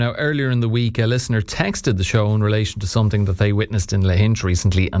Now, earlier in the week, a listener texted the show in relation to something that they witnessed in Lahinch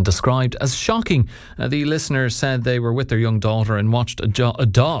recently and described as shocking. The listener said they were with their young daughter and watched a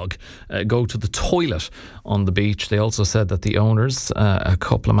dog go to the toilet on the beach. They also said that the owners, a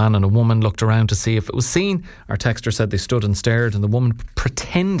couple, a man and a woman, looked around to see if it was seen. Our texter said they stood and stared, and the woman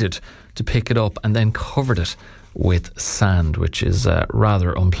pretended to pick it up and then covered it with sand, which is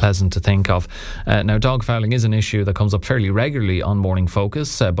rather unpleasant to think of. Now, dog fouling is an issue that comes up fairly regularly on Morning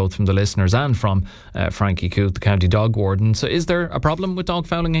Focus, both from the listeners and from Frankie Coote, the county dog warden. So is there a problem with dog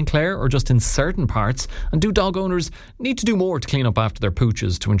fouling in Clare, or just in certain parts? And do dog owners need to do more to clean up after their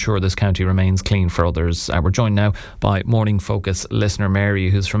pooches to ensure this county remains clean for others? We're joined now by Morning Focus listener Mary,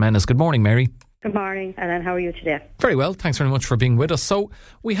 who's from Ennis. Good morning, Mary. Good morning, Alan. How are you today? Very well. Thanks very much for being with us. So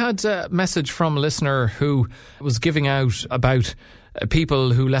we had a message from a listener who was giving out about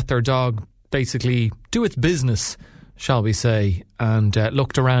people who let their dog basically do its business, shall we say, and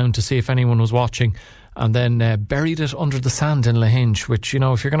looked around to see if anyone was watching, and then buried it under the sand in Lahinch, which, you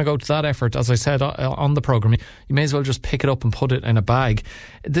know, if you're going to go to that effort, as I said on the programme, you may as well just pick it up and put it in a bag.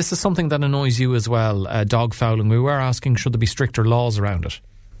 This is something that annoys you as well, dog fouling. We were asking, should there be stricter laws around it?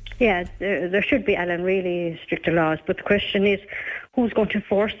 Yeah, there should be, Alan, really stricter laws. But the question is, who's going to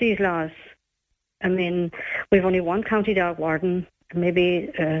enforce these laws? I mean, we've only one county dog warden,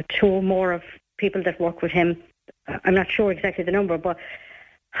 maybe two more of people that work with him. I'm not sure exactly the number, but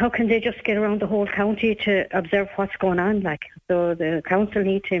how can they just get around the whole county to observe what's going on? Like, so the council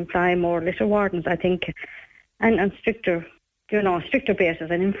need to employ more litter wardens, I think, and stricter, stricter basis,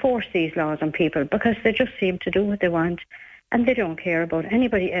 and enforce these laws on people, because they just seem to do what they want. And they don't care about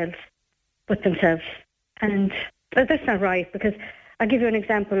anybody else but themselves. And that's not right, because I'll give you an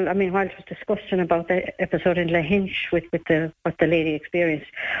example. I mean, while it was discussion about the episode in Lahinch with what the lady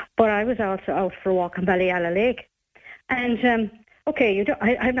experienced, but I was also out for a walk on Ballyalla Lake. And,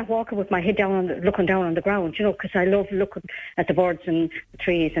 I'm not walking with my head down, looking down on the ground, because I love looking at the birds and the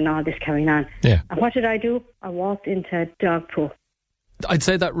trees and all this carrying on. Yeah. And what did I do? I walked into a dog poo. I'd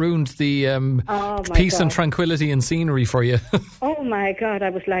say that ruined the peace and tranquility and scenery for you. Oh my God, I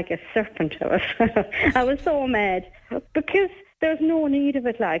was like a serpent. I was so mad, because there's no need of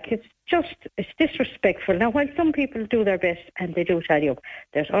it. Like, it's disrespectful. Now, while some people do their best, and they do tell you,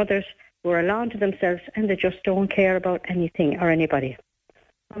 there's others who are alone to themselves and they just don't care about anything or anybody.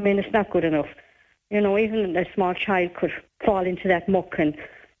 I mean, it's not good enough. Even a small child could fall into that muck, and,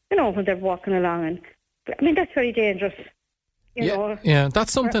 when they're walking along. And I mean, that's very dangerous. Yeah,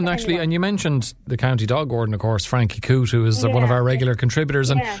 that's something actually. And you mentioned the county dog warden, of course, Frankie Coote, who is one of our regular contributors.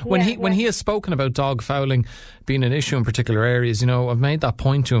 And when he has spoken about dog fouling being an issue in particular areas, I've made that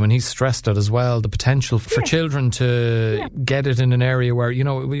point to him, and he's stressed it as well. The potential for children to get it in an area where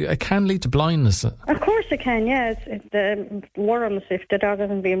it can lead to blindness. Of course it can. Yeah, the worms. If the dog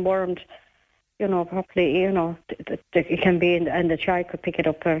isn't being wormed, properly, it can be, and the child could pick it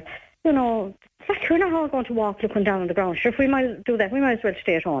up. Like, we're not all going to walk looking down on the ground. Sure, if we might do that, we might as well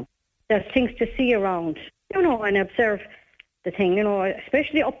stay at home. There's things to see around, and observe the thing,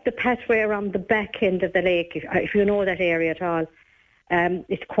 especially up the pathway around the back end of the lake, if you know that area at all.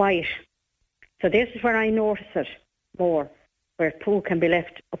 It's quiet. So this is where I notice it more, where poo can be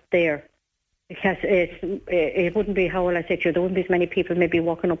left up there. Because it wouldn't be, how will I say to you, there wouldn't be as many people maybe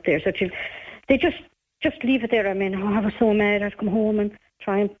walking up there. So they just leave it there. I mean, I was so mad. I'd come home and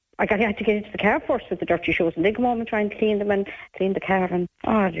try and I had to get into the car first with the dirty shoes, and they come home and try and clean them and clean the car. And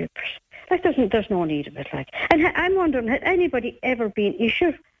there's no need of it. Like, and I'm wondering, has anybody ever been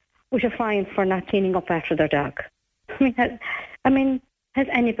issued with a fine for not cleaning up after their dog? I mean, has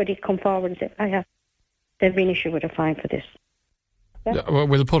anybody come forward and said, they've been issued with a fine for this? Yeah. Well,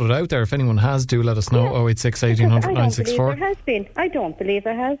 we'll put it out there. If anyone has, do let us know. 086 1800 964. I don't believe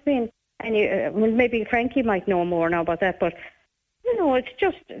there has been. And maybe Frankie might know more now about that, but it's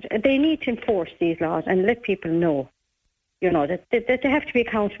just, they need to enforce these laws and let people know, that they have to be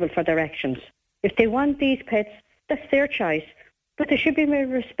accountable for their actions. If they want these pets, that's their choice. But they should be able to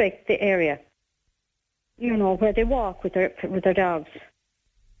respect the area, where they walk with their dogs.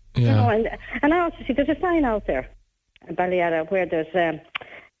 Yeah. And I also see there's a sign out there in Ballyalla where there's,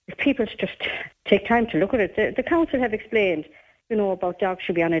 if people just take time to look at it, the council have explained, about dogs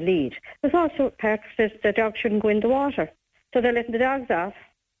should be on a lead. There's also part that says the dog shouldn't go in the water. So they're letting the dogs off.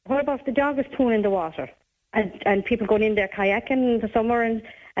 What about if the dog is pooing in the water? And people going in there kayaking in the summer,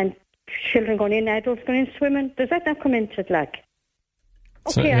 and children going in, adults going in swimming? Does that not come into it, like?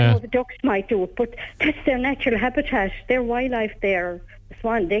 Okay, I know the ducks might do it, but that's their natural habitat. Their wildlife there, the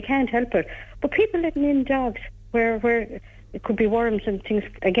swan, they can't help it. But people letting in dogs where it could be worms and things,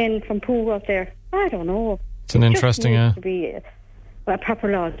 again, from poo out there, I don't know. It's an interesting...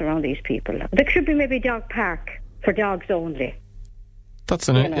 proper laws around these people. There should be maybe a dog park for dogs only. That's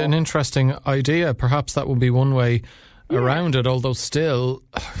an interesting idea. Perhaps that would be one way around it, although still,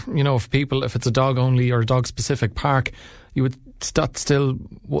 if it's a dog only or a dog specific park, that still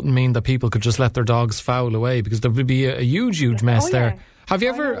wouldn't mean that people could just let their dogs foul away, because there would be a huge mess there. Have you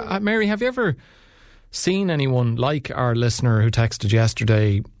ever, Mary, have you ever seen anyone like our listener who texted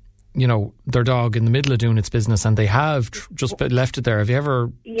yesterday, their dog in the middle of doing its business and they have just left it there? Have you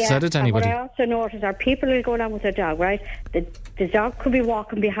ever said it to anybody? What I also notice are people will go along with their dog, right? The dog could be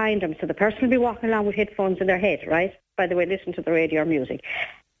walking behind them, so the person will be walking along with headphones in their head, right? By the way, listen to the radio or music.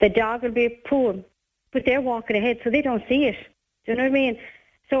 The dog will be pooing, but they're walking ahead, so they don't see it. Do you know what I mean?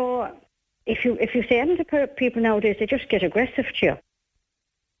 So if you say anything to people nowadays, they just get aggressive to you.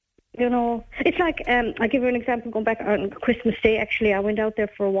 It's like, I'll give you an example. Going back on Christmas Day, actually, I went out there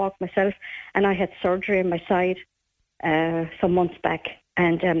for a walk myself, and I had surgery on my side some months back,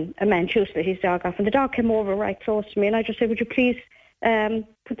 and a man chose to let his dog off, and the dog came over right close to me, and I just said, would you please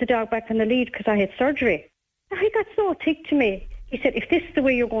put the dog back on the lead, because I had surgery. And he got so ticked to me. He said, if this is the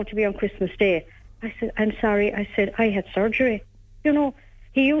way you're going to be on Christmas Day, I said, I'm sorry. I said, I had surgery.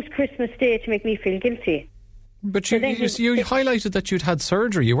 He used Christmas Day to make me feel guilty. But you highlighted that you'd had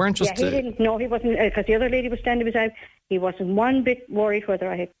surgery. You weren't just... Yeah, he didn't. No, he wasn't, because the other lady was standing beside him. He wasn't one bit worried whether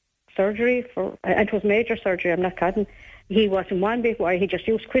I had surgery and it was major surgery, I'm not kidding. He wasn't one bit worried. He just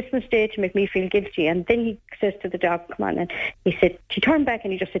used Christmas Day to make me feel guilty. And then he says to the dog, come on, and he said, she turned back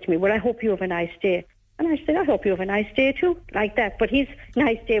and he just said to me, well, I hope you have a nice day. And I said, I hope you have a nice day too, like that. But his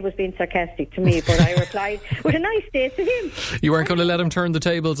nice day was being sarcastic to me, but I replied with a nice day to him. You weren't going to let him turn the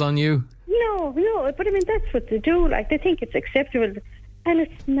tables on you? No, but I mean, that's what they do. Like, they think it's acceptable, and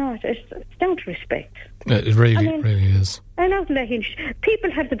it's not. It's down to respect. It really is. And out in Lahinch,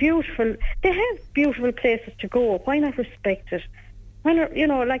 people have they have beautiful places to go. Why not respect it? Why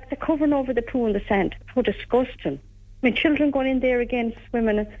not, like they're covering over the poo and the sand. How disgusting. I mean, children going in there again,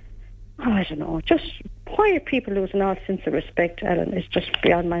 swimming. I don't know. Just why are people losing all sense of respect, Alan? It's just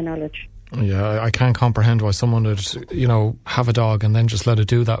beyond my knowledge. Yeah, I can't comprehend why someone would, have a dog and then just let it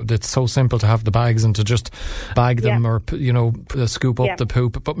do that. It's so simple to have the bags and to just bag them or, scoop up the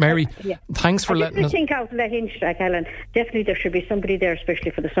poop. But Mary, thanks for letting us... I think out Lahinch, like Alan, definitely there should be somebody there,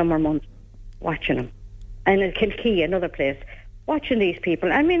 especially for the summer months, watching them. And in Kilkee, another place, watching these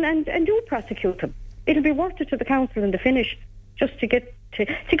people. I mean, and do prosecute them. It'll be worth it to the council in the finish, just to get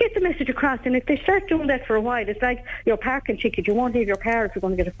the message across. And if they start doing that for a while, it's like your parking ticket. You won't leave your car if you're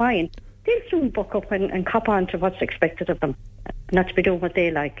going to get a fine. They'll soon buck up and cop on to what's expected of them, not to be doing what they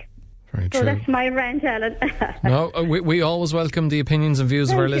like. Very so true. That's my rant, Alan. No, we always welcome the opinions and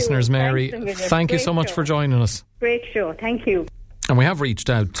views of our listeners, Mary. Thank you so much for joining us. Great show. Thank you. And we have reached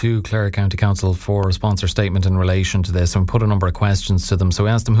out to Clare County Council for a sponsor statement in relation to this, and put a number of questions to them. So we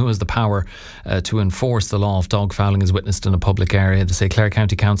asked them who has the power to enforce the law if dog fouling is witnessed in a public area. They say Clare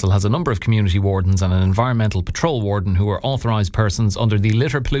County Council has a number of community wardens and an environmental patrol warden who are authorised persons under the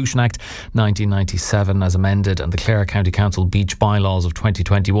Litter Pollution Act 1997 as amended and the Clare County Council Beach Bylaws of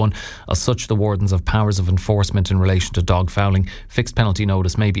 2021. As such, the wardens have powers of enforcement in relation to dog fouling. Fixed penalty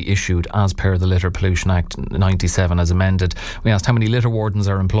notice may be issued as per the Litter Pollution Act 97 as amended. We asked how many litter wardens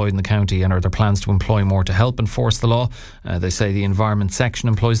are employed in the county and are there plans to employ more to help enforce the law. They say the environment section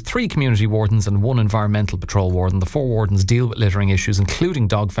employs 3 community wardens and 1 environmental patrol warden. The 4 wardens deal with littering issues including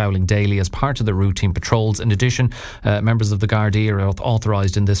dog fouling daily as part of their routine patrols. In addition, members of the Gardaí are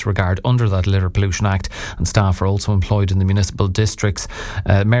authorised in this regard under that Litter Pollution Act, and staff are also employed in the municipal districts.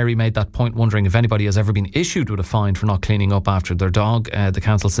 Mary made that point wondering if anybody has ever been issued with a fine for not cleaning up after their dog. The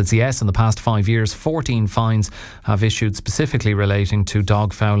council says yes, in the past 5 years 14 fines have issued specifically relating to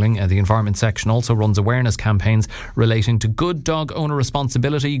dog fouling. The environment section also runs awareness campaigns relating to good dog owner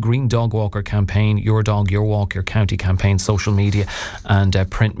responsibility, Green Dog Walker campaign, Your Dog, Your Walk, Your County campaign, social media and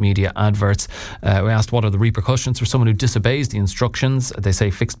print media adverts. We asked what are the repercussions for someone who disobeys the instructions. They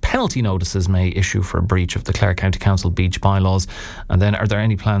say fixed penalty notices may issue for a breach of the Clare County Council beach bylaws. And then are there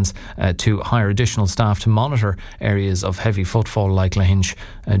any plans to hire additional staff to monitor areas of heavy footfall like Lahinch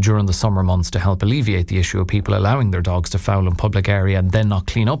during the summer months to help alleviate the issue of people allowing their dogs to foul in public area and then not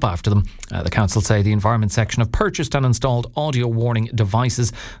clean up after them? The council say the environment section have purchased and installed audio warning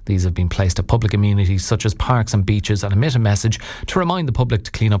devices. These have been placed at public amenities such as parks and beaches and emit a message to remind the public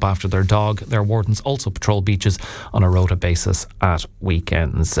to clean up after their dog. Their wardens also patrol beaches on a rota basis at weekends.